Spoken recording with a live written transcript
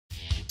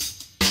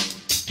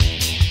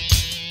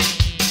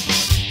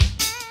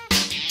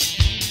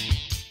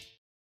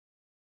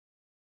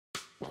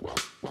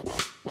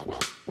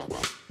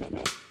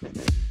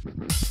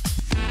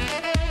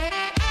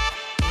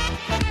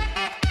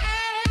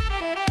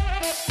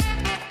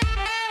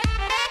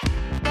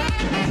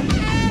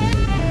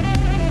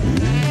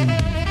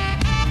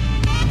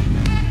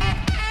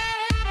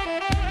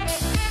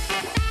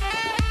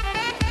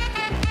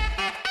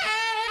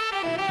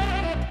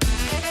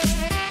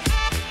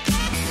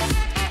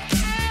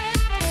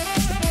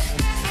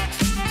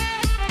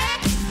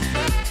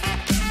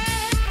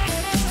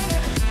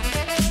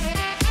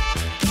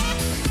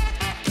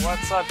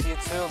What's up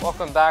YouTube?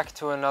 Welcome back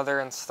to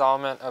another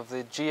installment of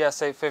the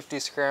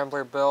GS850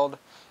 Scrambler build.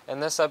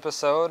 In this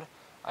episode,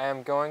 I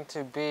am going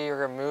to be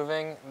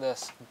removing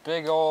this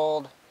big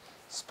old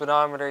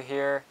speedometer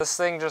here. This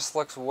thing just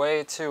looks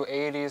way too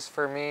 80s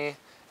for me.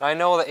 And I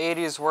know the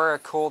 80s were a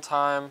cool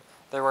time,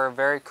 they were a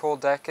very cool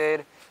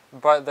decade,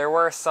 but there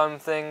were some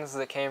things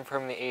that came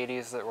from the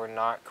 80s that were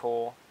not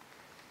cool.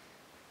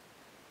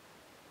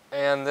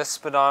 And this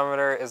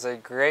speedometer is a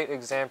great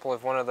example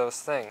of one of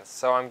those things.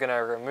 So I'm going to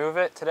remove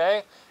it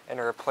today and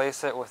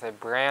replace it with a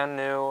brand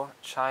new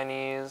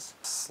Chinese,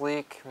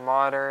 sleek,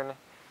 modern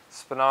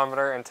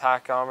speedometer and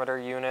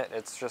tachometer unit.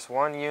 It's just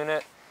one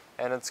unit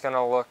and it's going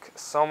to look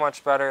so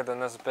much better than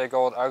this big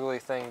old ugly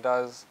thing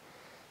does.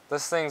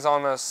 This thing's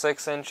almost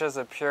 6 inches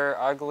of pure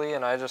ugly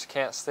and I just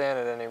can't stand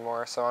it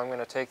anymore. So I'm going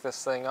to take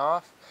this thing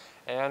off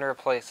and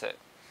replace it.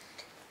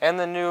 And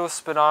the new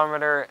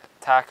speedometer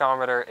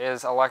tachometer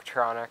is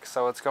electronic,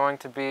 so it's going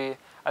to be,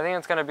 I think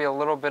it's going to be a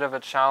little bit of a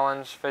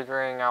challenge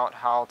figuring out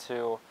how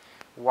to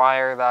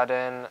wire that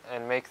in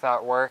and make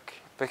that work.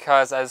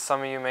 Because as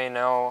some of you may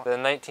know, the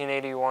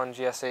 1981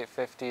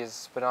 GS850's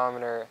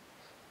speedometer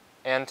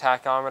and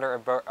tachometer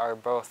are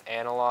both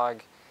analog,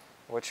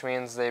 which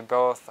means they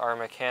both are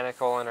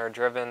mechanical and are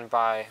driven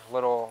by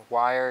little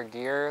wire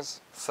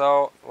gears.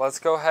 So let's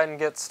go ahead and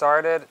get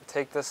started,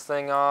 take this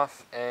thing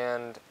off,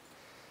 and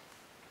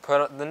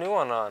put the new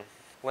one on.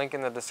 Link in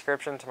the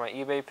description to my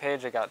eBay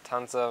page. I got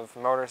tons of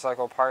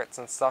motorcycle parts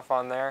and stuff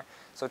on there.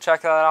 So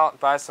check that out,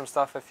 buy some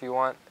stuff if you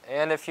want.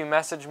 And if you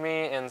message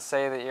me and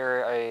say that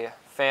you're a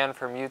fan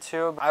from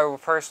YouTube, I will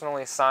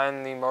personally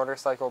sign the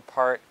motorcycle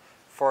part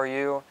for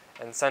you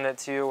and send it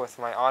to you with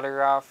my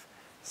autograph.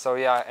 So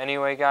yeah,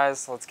 anyway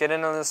guys, let's get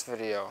into this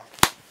video.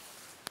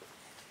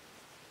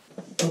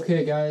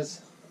 Okay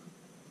guys,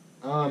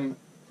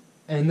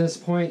 in this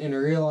point in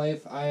real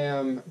life, I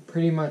am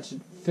pretty much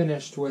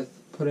finished with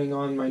putting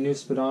on my new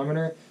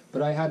speedometer,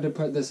 but I had to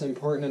put this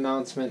important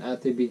announcement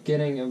at the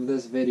beginning of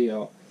this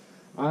video.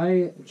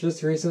 I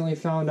just recently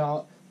found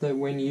out that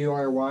when you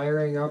are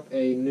wiring up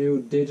a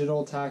new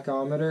digital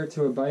tachometer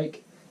to a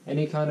bike,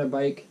 any kind of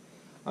bike,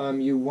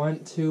 you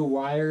want to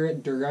wire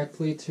it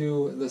directly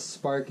to the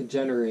spark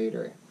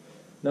generator.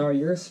 Now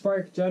your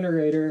spark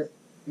generator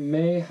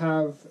may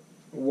have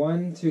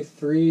 1 to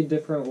 3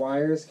 different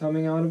wires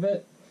coming out of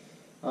it.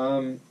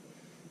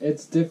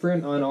 It's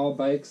different on all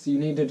bikes. You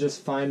need to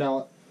just find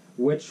out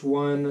which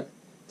one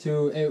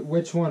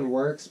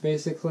works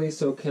basically.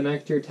 So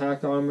connect your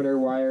tachometer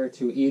wire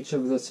to each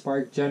of the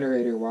spark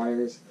generator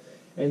wires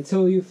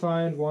until you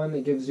find one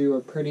that gives you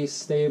a pretty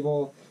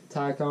stable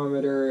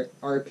tachometer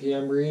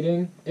RPM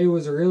reading. It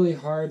was really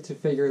hard to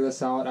figure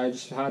this out. I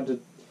just had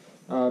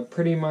to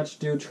pretty much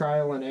do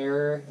trial and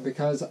error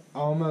because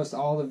almost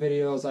all the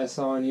videos I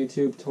saw on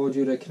YouTube told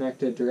you to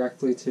connect it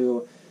directly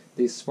to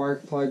the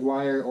spark plug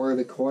wire or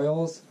the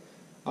coils.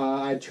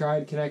 I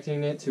tried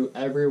connecting it to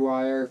every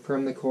wire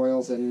from the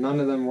coils and none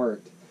of them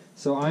worked.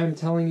 So I am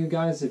telling you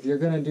guys, if you're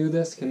going to do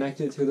this, connect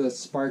it to the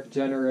spark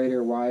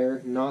generator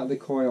wire, not the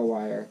coil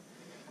wire.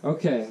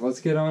 Okay, let's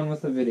get on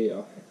with the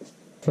video.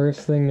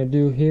 First thing to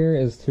do here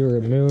is to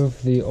remove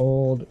the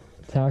old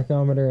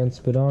tachometer and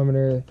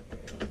speedometer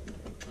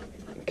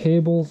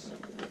cables.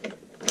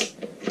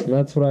 And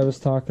that's what I was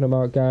talking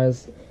about,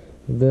 guys.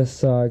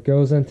 This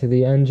goes into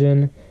the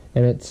engine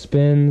and it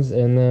spins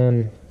and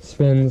then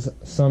spins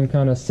some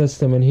kind of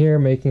system in here,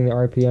 making the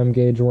RPM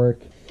gauge work.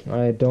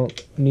 I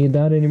don't need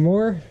that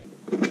anymore.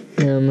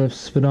 And the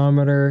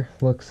speedometer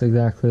looks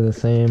exactly the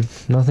same.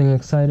 Nothing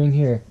exciting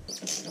here.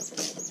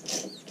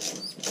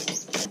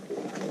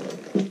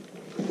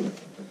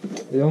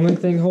 The only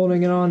thing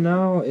holding it on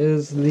now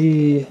is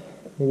the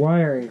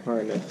wiring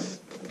harness.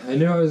 I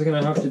knew I was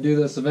going to have to do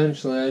this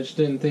eventually, I just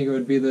didn't think it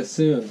would be this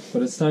soon.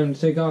 But it's time to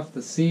take off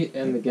the seat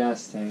and the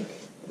gas tank.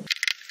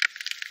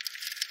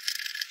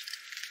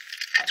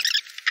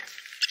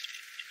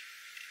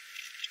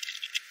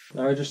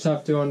 Now I just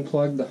have to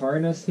unplug the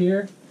harness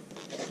here.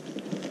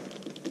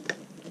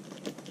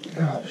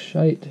 Oh,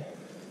 shite.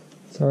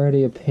 It's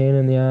already a pain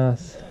in the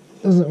ass.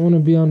 Doesn't want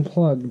to be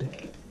unplugged.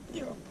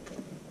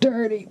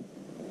 Dirty!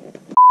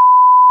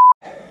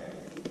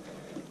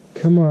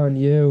 Come on,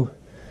 you.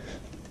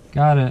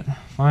 Got it.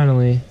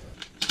 Finally.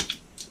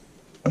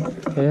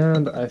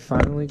 And I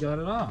finally got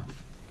it off.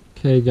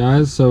 Okay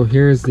guys, so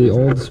here's the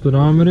old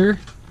speedometer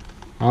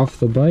off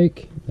the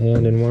bike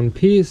and in one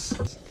piece.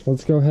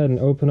 Let's go ahead and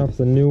open up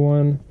the new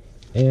one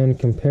and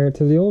compare it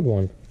to the old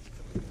one.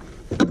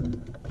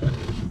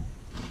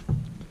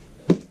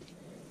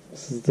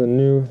 This is the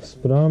new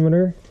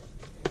speedometer.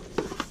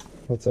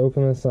 Let's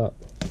open this up.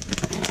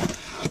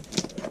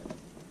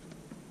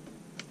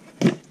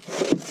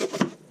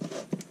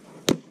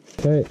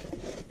 Okay.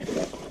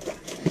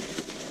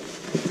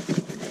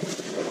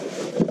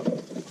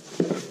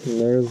 And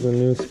there's the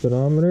new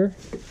speedometer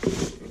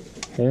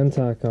and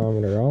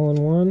tachometer all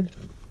in one.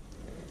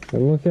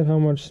 And look at how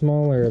much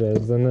smaller it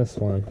is than this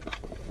one.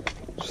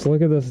 Just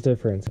look at this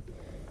difference.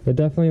 It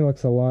definitely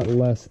looks a lot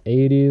less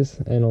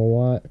 80s and a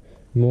lot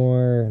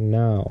more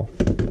now,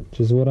 which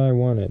is what I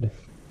wanted.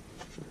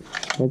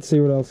 Let's see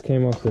what else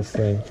came off this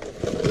thing.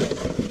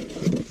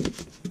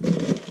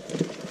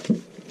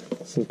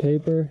 Some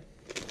paper.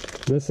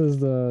 This is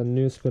the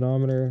new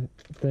speedometer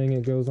thing.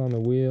 It goes on the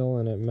wheel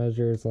and it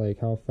measures like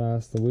how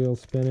fast the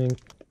wheel's spinning.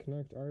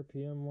 Connect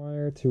RPM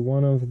wire to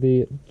one of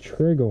the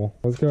triggle.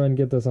 Let's go ahead and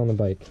get this on the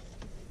bike.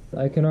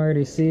 I can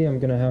already see I'm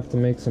gonna have to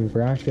make some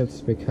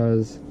brackets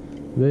because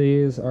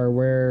these are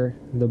where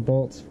the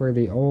bolts for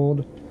the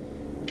old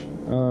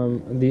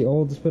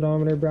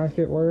speedometer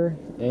bracket were,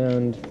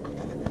 and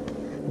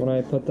when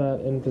I put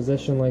that in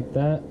position like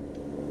that,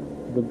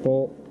 the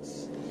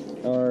bolts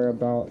are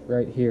about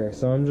right here.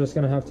 So I'm just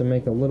gonna have to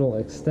make a little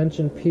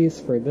extension piece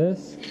for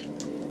this.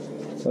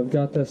 So I've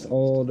got this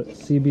old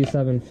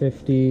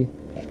CB750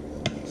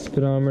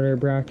 speedometer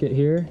bracket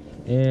here,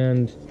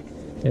 and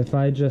if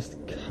I just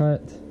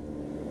cut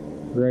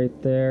right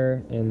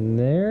there and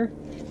there,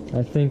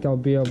 I think I'll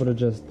be able to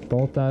just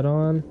bolt that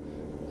on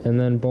and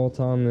then bolt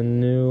on the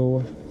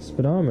new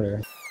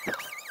speedometer.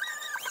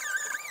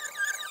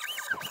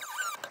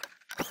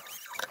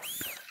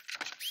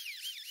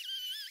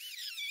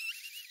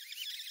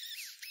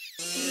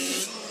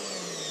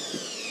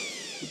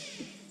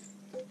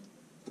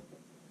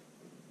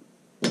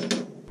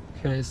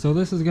 Okay, so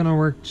this is gonna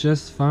work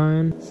just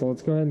fine. So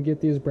let's go ahead and get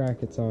these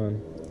brackets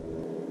on.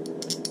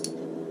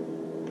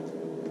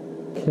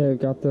 Okay, I've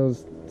got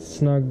those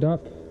snugged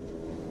up.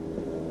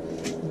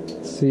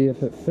 Let's see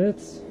if it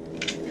fits.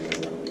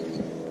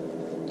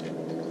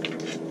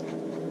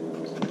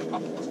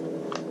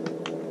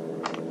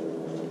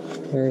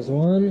 There's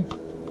one,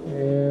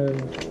 and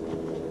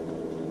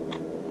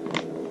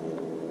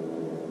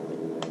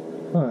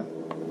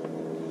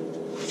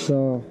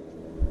so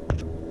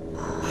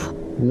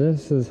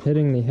this is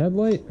hitting the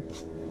headlight,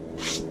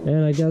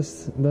 and I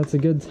guess that's a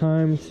good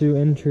time to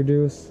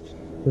introduce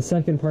the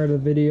second part of the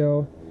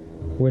video,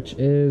 which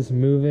is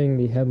moving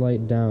the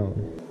headlight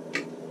down.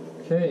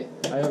 Okay,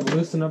 I have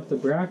loosened up the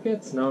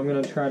brackets. Now I'm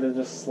going to try to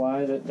just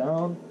slide it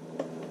down.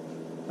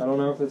 I don't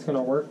know if it's going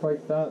to work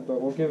like that,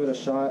 but we'll give it a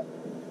shot.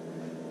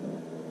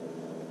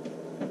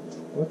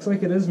 Looks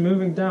like it is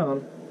moving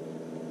down.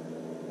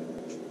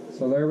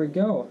 So there we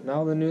go.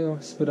 Now the new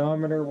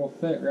speedometer will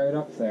fit right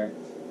up there.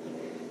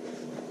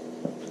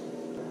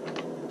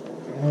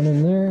 One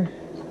in there.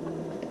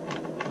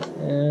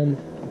 And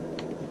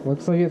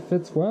looks like it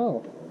fits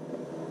well.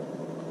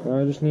 Now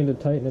I just need to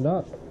tighten it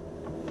up.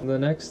 The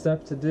next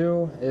step to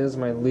do is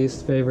my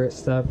least favorite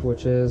step,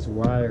 which is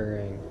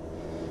wiring.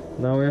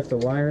 Now we have to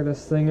wire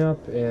this thing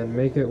up and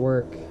make it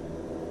work.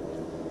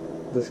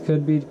 This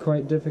could be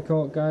quite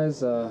difficult,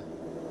 guys.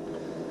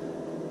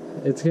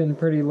 It's getting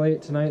pretty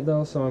late tonight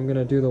though, so I'm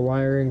gonna do the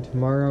wiring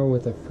tomorrow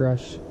with a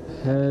fresh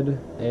head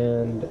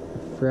and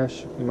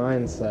fresh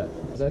mindset.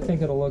 I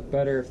think it'll look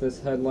better if this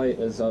headlight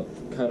is up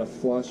kind of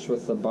flush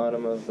with the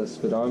bottom of the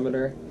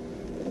speedometer.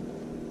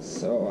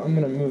 So I'm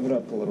gonna move it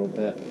up a little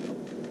bit.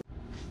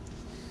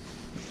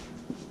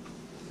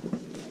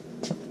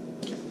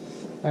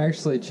 I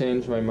actually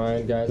changed my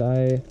mind, guys.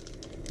 I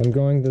am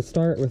going to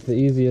start with the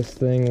easiest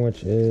thing,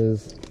 which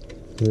is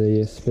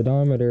the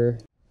speedometer.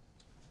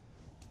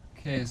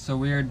 Okay, so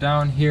we are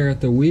down here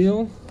at the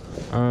wheel.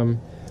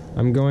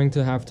 I'm going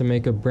to have to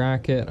make a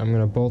bracket. I'm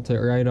going to bolt it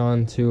right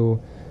onto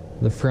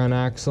the front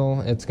axle.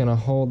 It's going to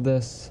hold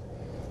this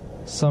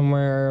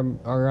somewhere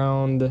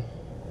around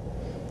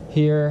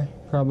here,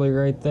 probably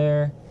right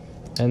there.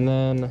 And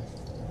then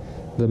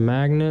the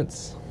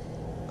magnets,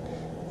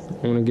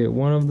 I'm going to get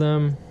one of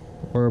them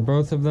or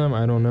both of them,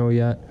 I don't know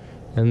yet.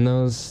 And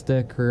those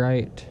stick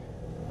right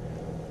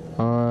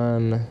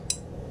on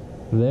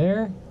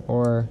there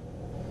or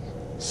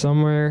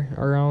somewhere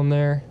around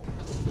there.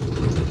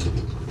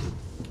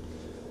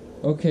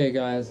 Okay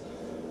guys,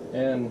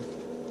 and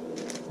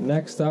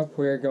next up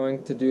we're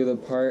going to do the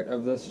part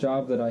of this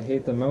job that I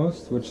hate the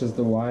most, which is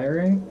the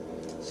wiring.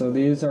 So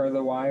these are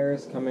the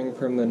wires coming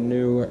from the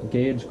new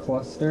gauge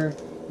cluster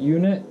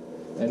unit,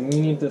 and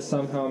we need to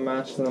somehow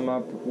match them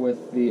up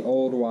with the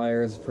old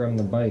wires from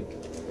the bike.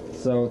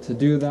 So to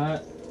do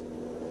that,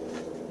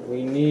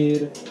 we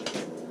need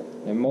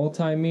a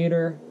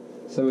multimeter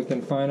so we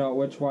can find out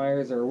which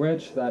wires are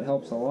which. That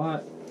helps a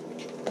lot.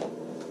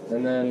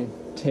 And then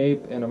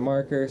tape and a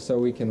marker so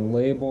we can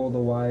label the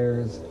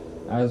wires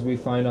as we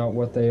find out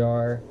what they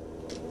are.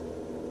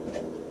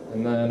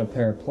 And then a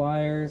pair of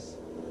pliers.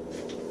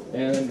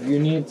 And you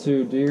need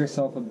to do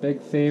yourself a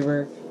big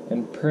favor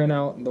and print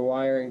out the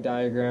wiring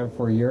diagram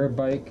for your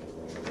bike.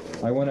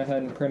 I went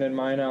ahead and printed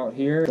mine out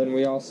here. Then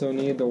we also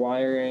need the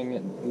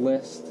wiring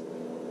list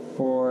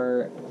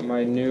for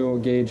my new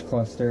gauge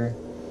cluster.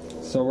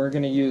 So we're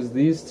going to use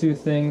these two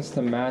things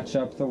to match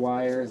up the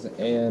wires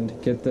and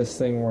get this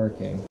thing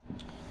working.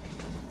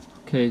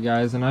 Okay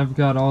guys, and I've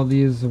got all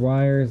these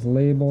wires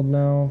labeled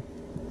now.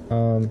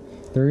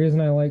 The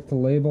reason I like to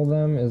label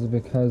them is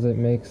because it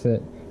makes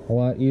it a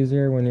lot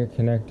easier when you're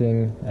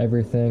connecting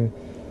everything,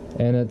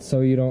 and it's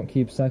so you don't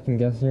keep second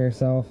guessing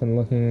yourself and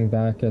looking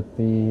back at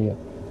the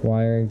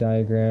wiring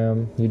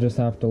diagram. You just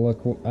have to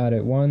look at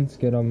it once,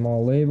 get them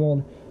all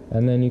labeled,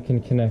 and then you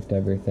can connect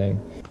everything.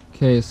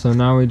 Okay, so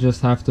now we just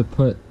have to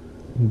put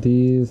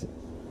these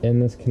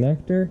in this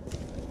connector,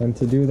 and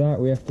to do that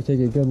we have to take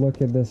a good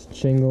look at this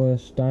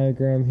Chinglish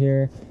diagram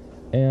here,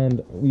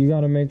 and you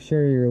got to make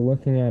sure you're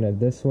looking at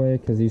it this way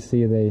because you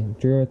see they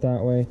drew it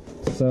that way.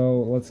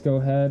 So let's go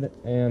ahead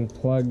and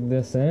plug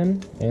this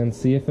in and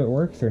see if it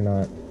works or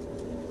not.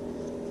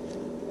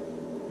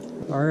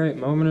 Alright,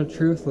 moment of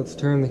truth, let's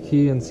turn the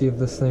key and see if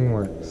this thing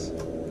works.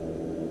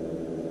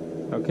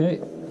 Okay,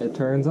 it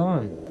turns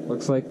on.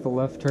 Looks like the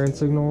left turn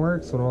signal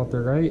works. What about the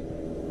right?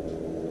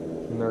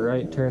 And the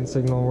right turn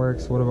signal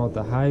works. What about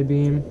the high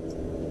beam?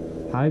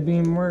 High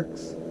beam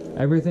works.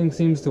 Everything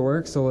seems to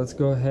work, so let's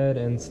go ahead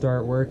and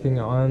start working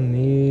on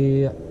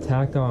the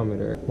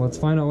tachometer. Let's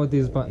find out what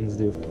these buttons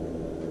do.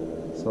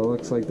 So it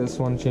looks like this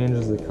one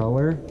changes the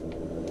color.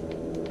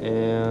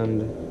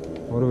 And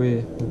what do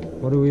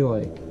we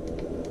like?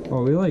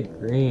 Oh, we like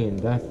green,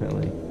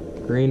 definitely.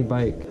 Green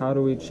bike. How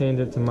do we change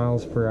it to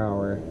miles per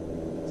hour?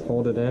 Let's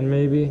hold it in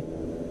maybe.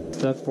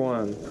 Step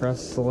 1,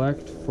 press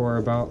select for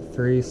about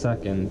 3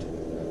 seconds.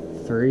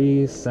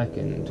 3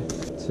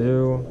 seconds.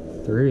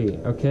 2, 3.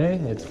 Okay,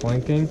 it's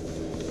blinking.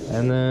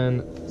 And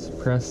then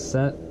press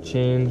set,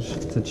 change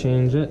to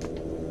change it.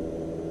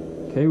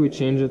 Okay, we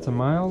change it to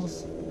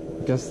miles.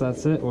 Guess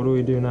that's it. What do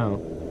we do now?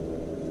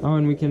 Oh,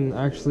 and we can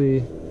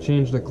actually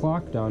change the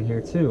clock down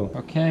here too.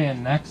 Okay,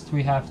 and next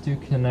we have to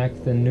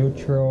connect the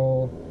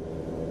neutral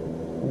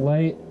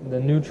light, the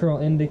neutral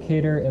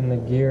indicator, and the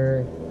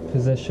gear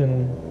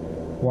position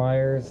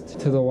wires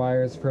to the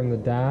wires from the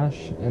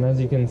dash, and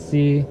as you can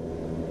see,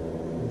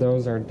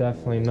 those are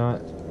definitely not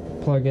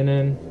plugging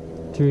in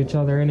to each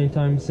other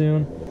anytime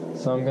soon.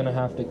 So I'm gonna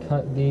have to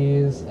cut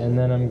these, and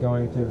then I'm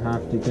going to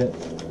have to get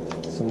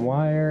some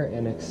wire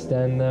and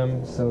extend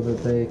them so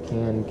that they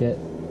can get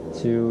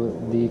to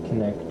the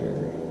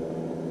connector.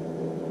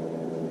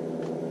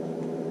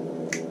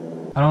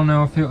 I don't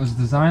know if it was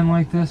designed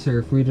like this or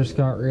if we just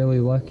got really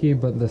lucky,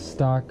 but the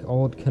stock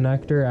old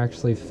connector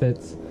actually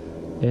fits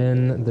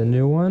in the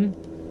new one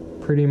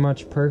pretty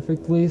much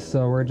perfectly,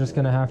 so we're just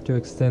gonna have to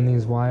extend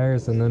these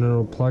wires and then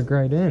it'll plug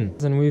right in.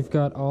 And we've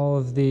got all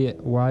of the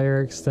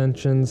wire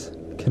extensions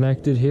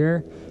connected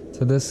here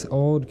to this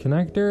old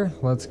connector.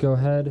 Let's go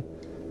ahead,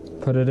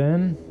 put it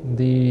in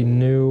the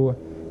new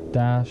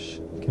dash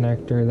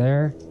connector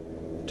there,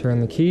 turn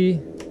the key,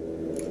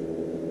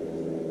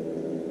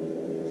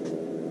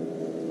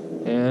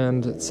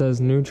 and it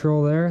says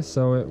neutral there,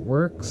 so it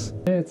works.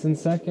 Okay, it's in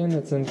second,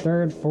 it's in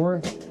third,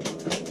 fourth.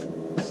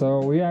 So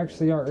we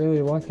actually got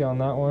really lucky on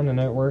that one, and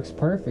it works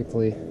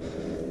perfectly.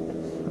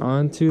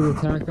 On to the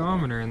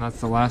tachometer, and that's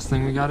the last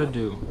thing we gotta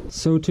do.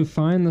 So to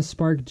find the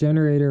spark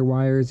generator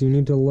wires, you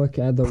need to look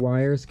at the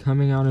wires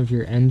coming out of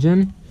your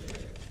engine.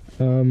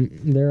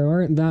 There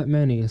aren't that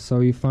many, so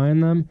you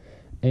find them,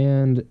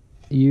 and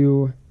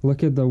you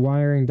look at the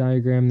wiring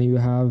diagram that you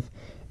have,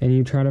 and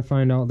you try to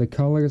find out the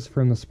colors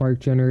from the spark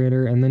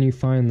generator, and then you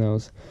find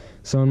those.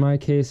 So in my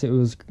case, it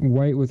was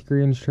white with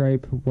green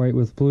stripe, white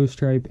with blue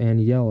stripe,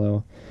 and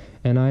yellow.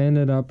 And I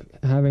ended up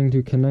having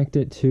to connect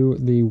it to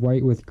the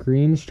white with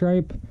green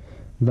stripe.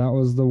 That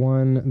was the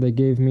one that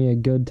gave me a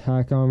good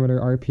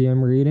tachometer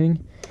RPM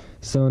reading.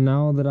 So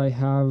now that I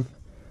have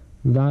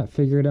that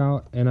figured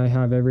out and I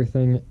have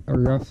everything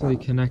roughly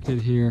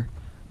connected here,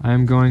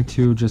 I'm going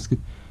to just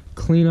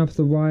clean up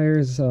the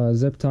wires,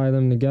 zip tie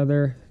them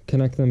together,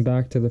 connect them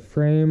back to the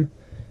frame,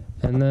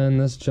 and then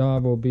this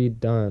job will be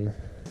done.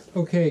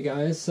 Okay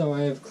guys, so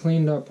I have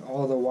cleaned up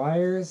all the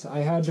wires. I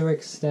had to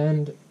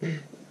extend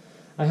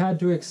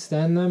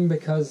them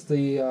because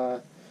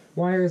the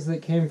wires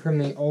that came from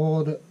the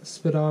old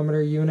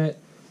speedometer unit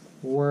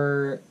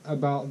were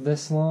about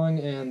this long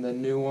and the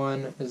new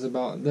one is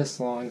about this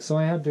long, so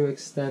I had to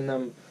extend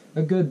them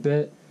a good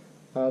bit.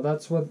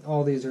 That's what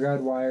all these red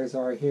wires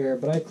are here,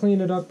 but I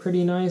cleaned it up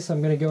pretty nice.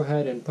 I'm going to go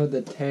ahead and put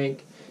the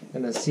tank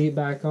and the seat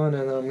back on,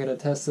 and then I'm going to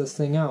test this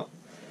thing out.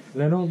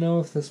 And I don't know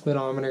if the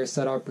speedometer is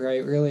set up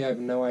right, really I have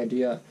no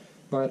idea,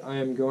 but I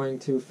am going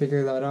to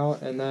figure that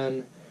out and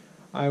then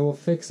I will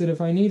fix it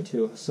if I need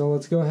to. So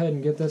let's go ahead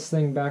and get this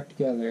thing back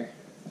together.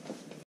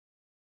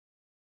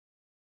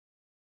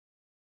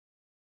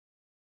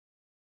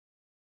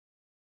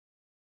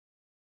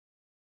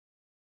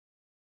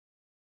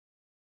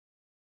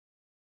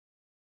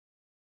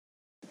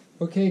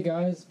 Okay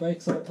guys,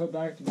 bike's all put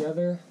back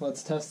together.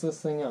 Let's test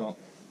this thing out.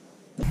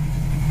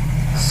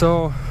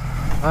 So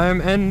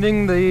I'm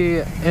ending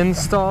the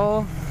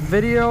install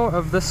video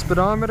of the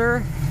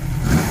speedometer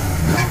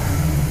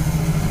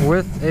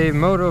with a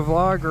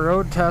motovlog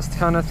road test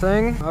kind of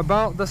thing.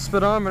 About the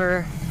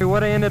speedometer,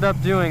 what I ended up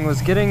doing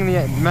was getting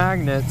the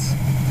magnets,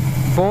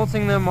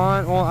 bolting them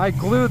on, well I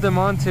glued them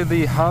onto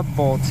the hub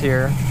bolts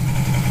here,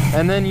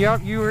 and then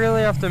you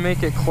really have to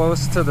make it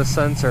close to the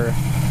sensor.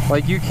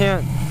 Like you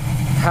can't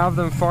have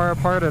them far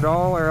apart at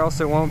all or else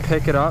it won't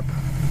pick it up.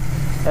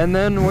 And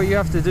then what you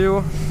have to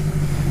do,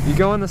 you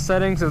go in the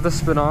settings of the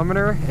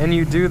speedometer and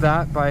you do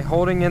that by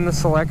holding in the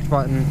select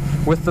button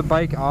with the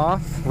bike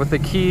off, with the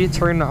key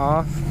turned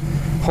off,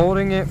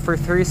 holding it for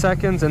 3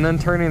 seconds and then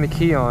turning the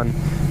key on,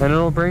 and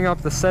it'll bring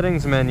up the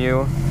settings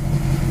menu,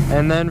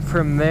 and then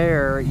from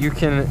there you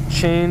can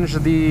change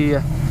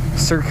the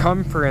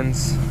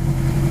circumference.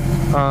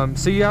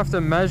 So you have to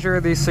measure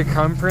the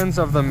circumference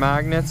of the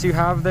magnets you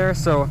have there.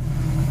 So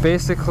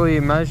basically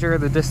measure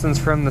the distance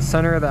from the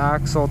center of the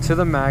axle to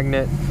the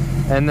magnet,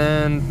 and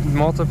then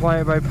multiply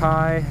it by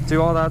pi,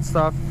 do all that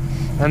stuff,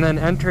 and then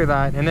enter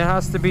that. And it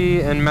has to be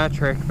in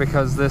metric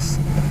because this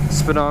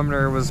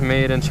speedometer was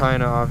made in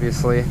China,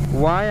 obviously.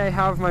 Why I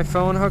have my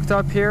phone hooked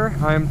up here,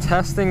 I'm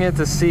testing it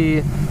to see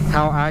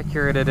how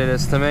accurate it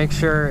is, to make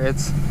sure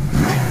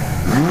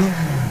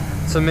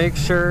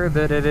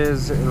that it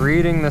is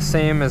reading the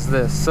same as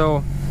this.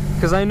 So,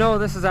 because I know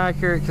this is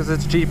accurate because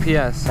it's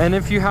GPS. And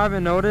if you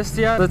haven't noticed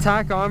yet, the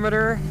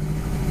tachometer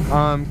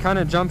kind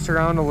of jumps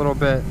around a little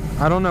bit.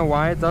 I don't know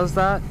why it does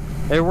that.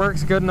 It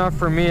works good enough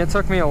for me. It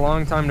took me a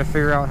long time to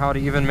figure out how to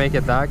even make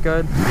it that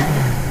good.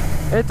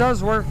 It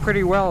does work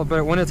pretty well,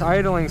 but when it's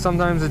idling,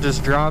 sometimes it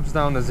just drops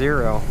down to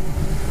 0.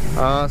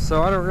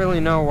 So I don't really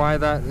know why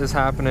that is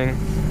happening.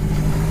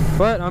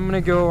 But I'm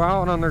gonna go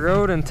out on the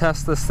road and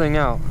test this thing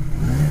out.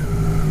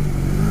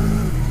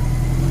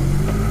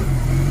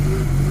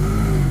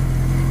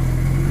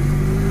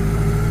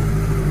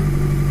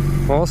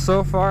 Well,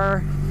 so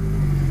far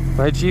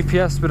my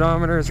GPS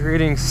speedometer is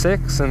reading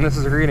 6 and this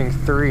is reading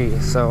 3,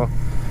 so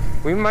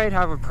we might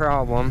have a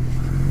problem,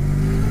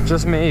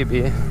 just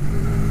maybe.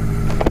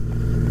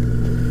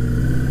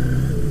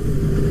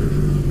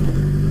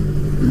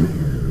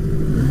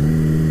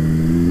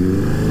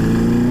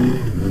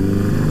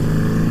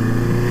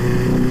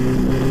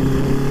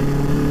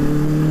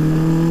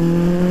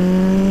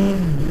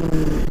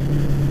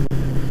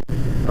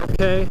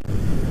 Okay,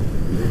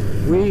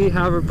 we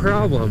have a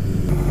problem.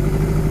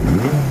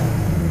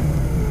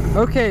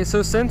 Okay,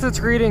 so since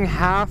it's reading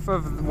half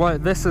of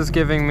what this is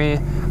giving me,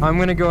 I'm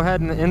gonna go ahead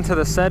and into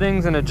the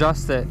settings and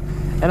adjust it.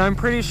 And I'm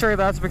pretty sure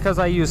that's because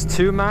I used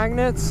 2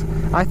 magnets.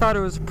 I thought it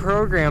was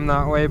programmed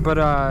that way,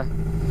 but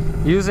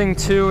using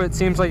 2, it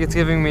seems like it's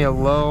giving me a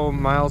low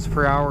miles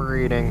per hour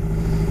reading.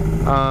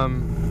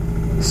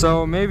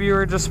 So maybe you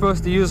were just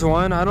supposed to use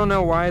 1. I don't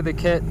know why the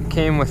kit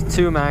came with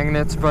 2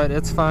 magnets, but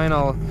it's fine.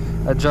 I'll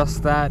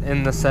adjust that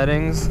in the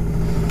settings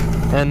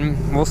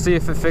and we'll see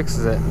if it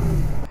fixes it.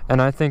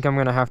 And I think I'm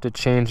gonna have to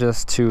change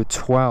this to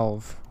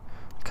 12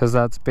 because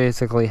that's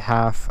basically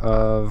half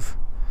of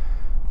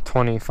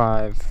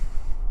 25.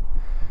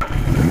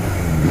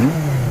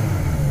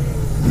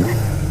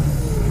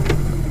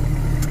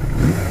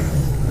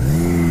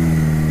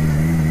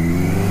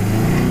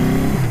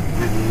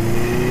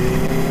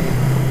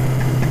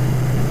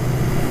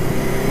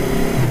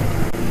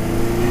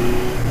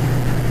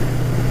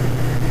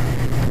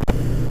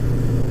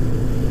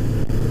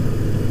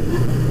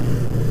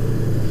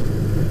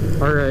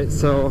 Alright,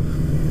 so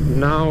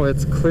now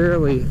it's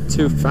clearly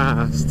too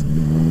fast.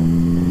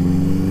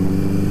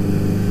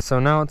 So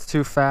now it's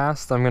too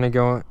fast. I'm gonna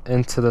go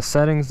into the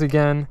settings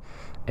again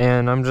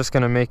and I'm just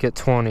gonna make it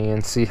 20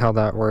 and see how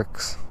that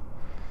works.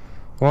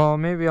 Well,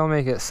 maybe I'll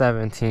make it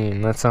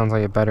 17. That sounds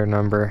like a better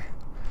number.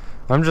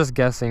 I'm just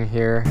guessing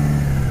here.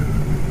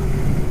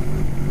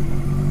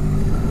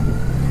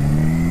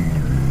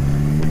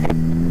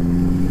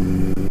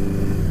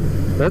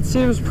 That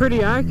seems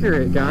pretty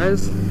accurate,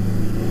 guys.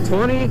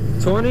 20,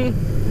 20.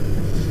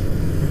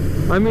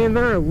 I mean,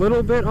 they're a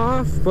little bit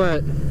off,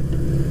 but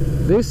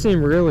they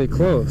seem really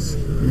close.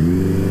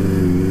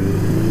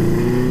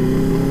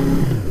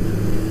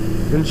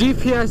 And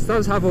GPS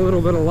does have a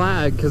little bit of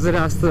lag because it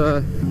has to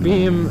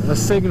beam a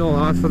signal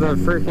off of the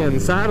freaking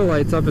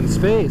satellites up in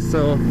space,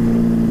 so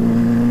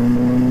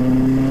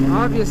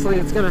obviously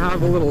it's gonna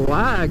have a little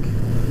lag.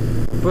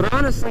 But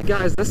honestly,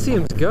 guys, this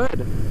seems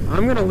good.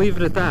 I'm gonna leave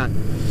it at that.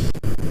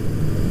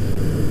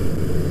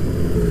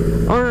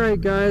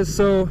 Alright guys,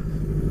 so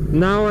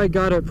now I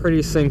got it pretty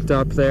synced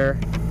up there.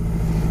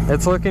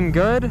 It's looking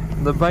good,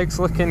 the bike's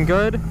looking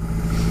good,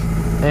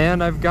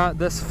 and I've got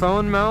this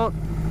phone mount,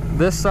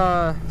 this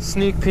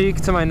sneak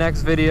peek to my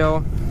next video,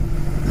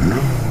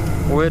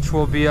 which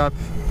will be up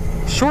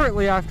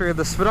shortly after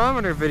the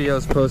speedometer video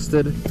is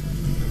posted.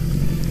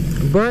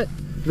 But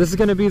this is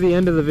going to be the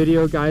end of the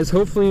video, guys.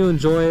 Hopefully you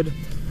enjoyed.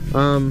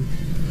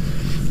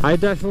 I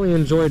definitely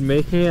enjoyed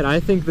making it. I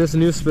think this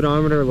new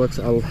speedometer looks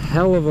a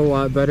hell of a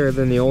lot better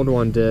than the old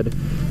one did.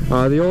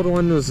 The old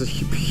one was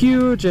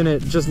huge and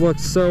it just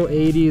looked so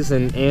 80s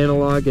and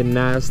analog and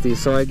nasty.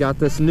 So I got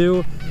this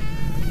new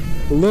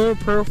low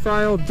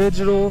profile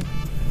digital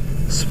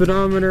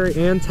speedometer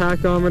and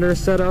tachometer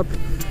setup.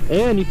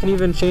 And you can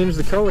even change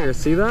the color.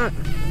 See that?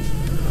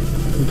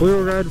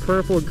 Blue, red,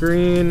 purple,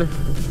 green.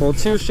 Well,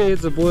 2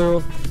 shades of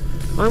blue.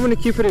 I'm going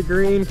to keep it at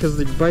green because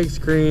the bike's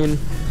green.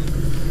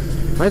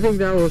 I think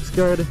that looks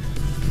good.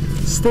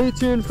 Stay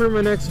tuned for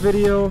my next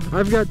video.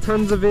 I've got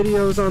tons of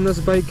videos on this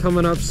bike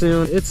coming up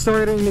soon. It's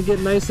starting to get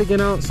nice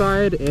again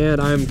outside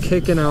and I'm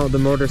kicking out the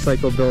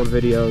motorcycle build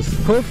videos.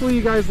 Hopefully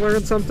you guys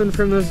learned something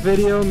from this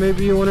video.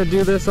 Maybe you want to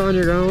do this on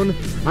your own.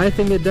 I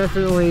think it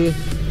definitely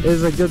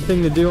is a good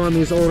thing to do on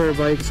these older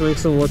bikes.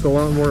 Makes them look a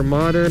lot more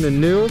modern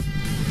and new.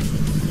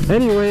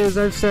 Anyways,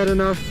 I've said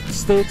enough.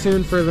 Stay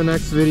tuned for the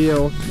next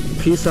video.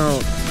 Peace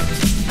out.